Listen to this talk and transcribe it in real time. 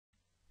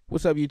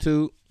What's up,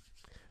 YouTube?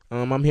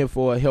 I'm here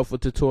for a helpful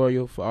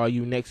tutorial for all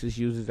you Nexus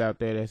users out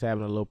there that's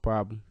having a little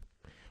problem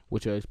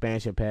with your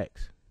expansion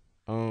packs.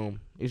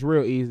 It's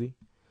real easy.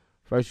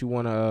 First, you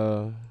want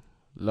to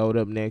load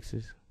up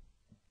Nexus.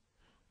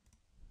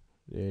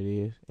 There it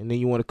is. And then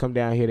you want to come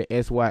down here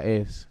to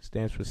SYS.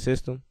 Stands for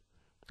System,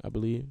 I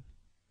believe.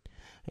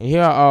 And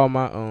here are all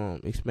my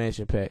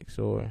expansion packs,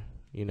 or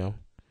I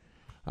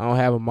don't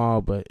have them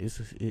all, but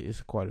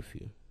it's quite a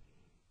few.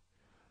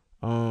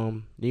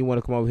 Then you want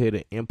to come over here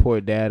to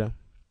import data.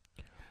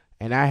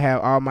 And I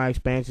have all my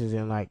expansions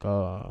in like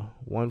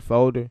one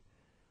folder,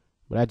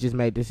 but I just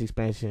made this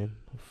expansion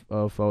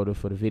folder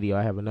for the video.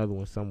 I have another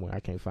one somewhere.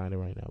 I can't find it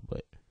right now,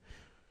 but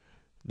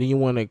then you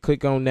want to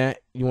click on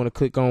that. You want to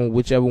click on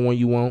whichever one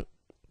you want.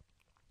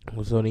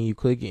 So then you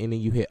click it and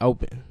then you hit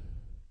open,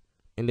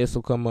 and this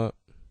will come up.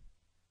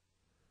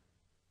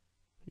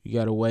 You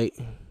gotta wait.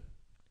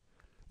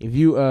 If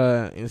you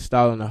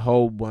installing a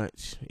whole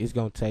bunch, it's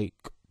gonna take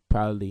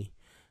probably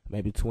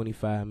maybe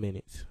 25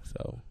 minutes.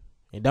 So.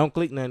 And don't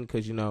click nothing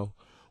because,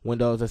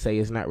 Windows will say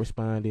it's not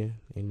responding.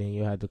 And then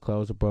you'll have to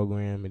close the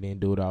program and then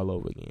do it all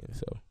over again.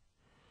 So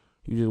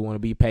you just want to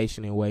be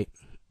patient and wait.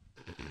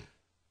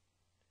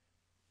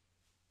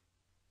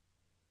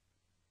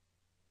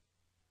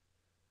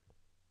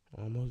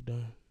 Almost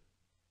done.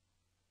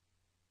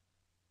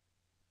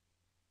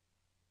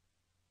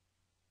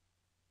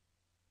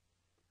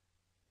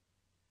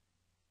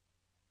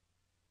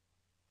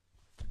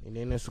 And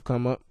then this will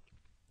come up.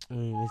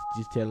 It's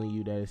just telling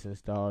you that it's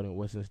installed and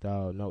what's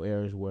installed. No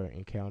errors were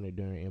encountered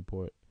during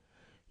import.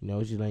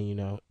 It's just letting you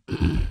know.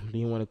 Then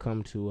you want to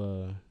come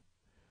to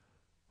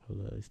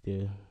hold up, it's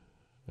still,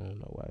 I don't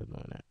know why it's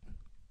doing that.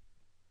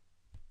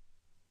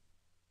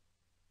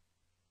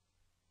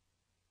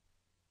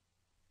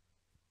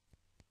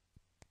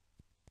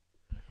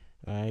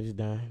 Alright, it's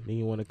done. Then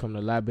you want to come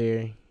to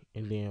library,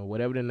 and then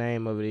whatever the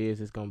name of it is,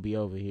 it's gonna be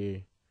over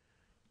here.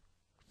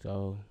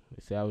 So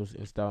let's say I was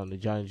installing the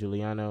Johnny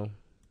Giuliano.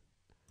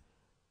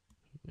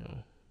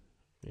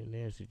 And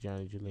there's the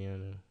Johnny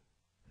Giuliano.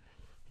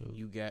 And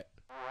you got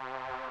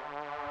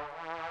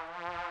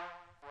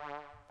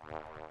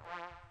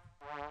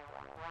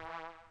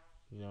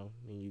and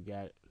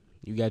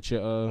you got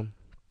your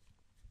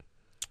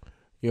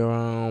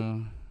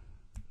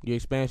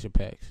expansion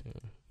packs.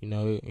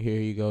 Here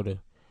you go to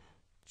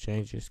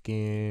change your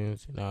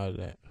skins and all of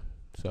that.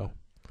 So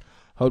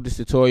hope this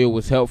tutorial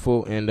was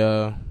helpful, and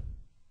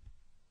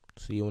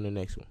see you in the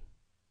next one.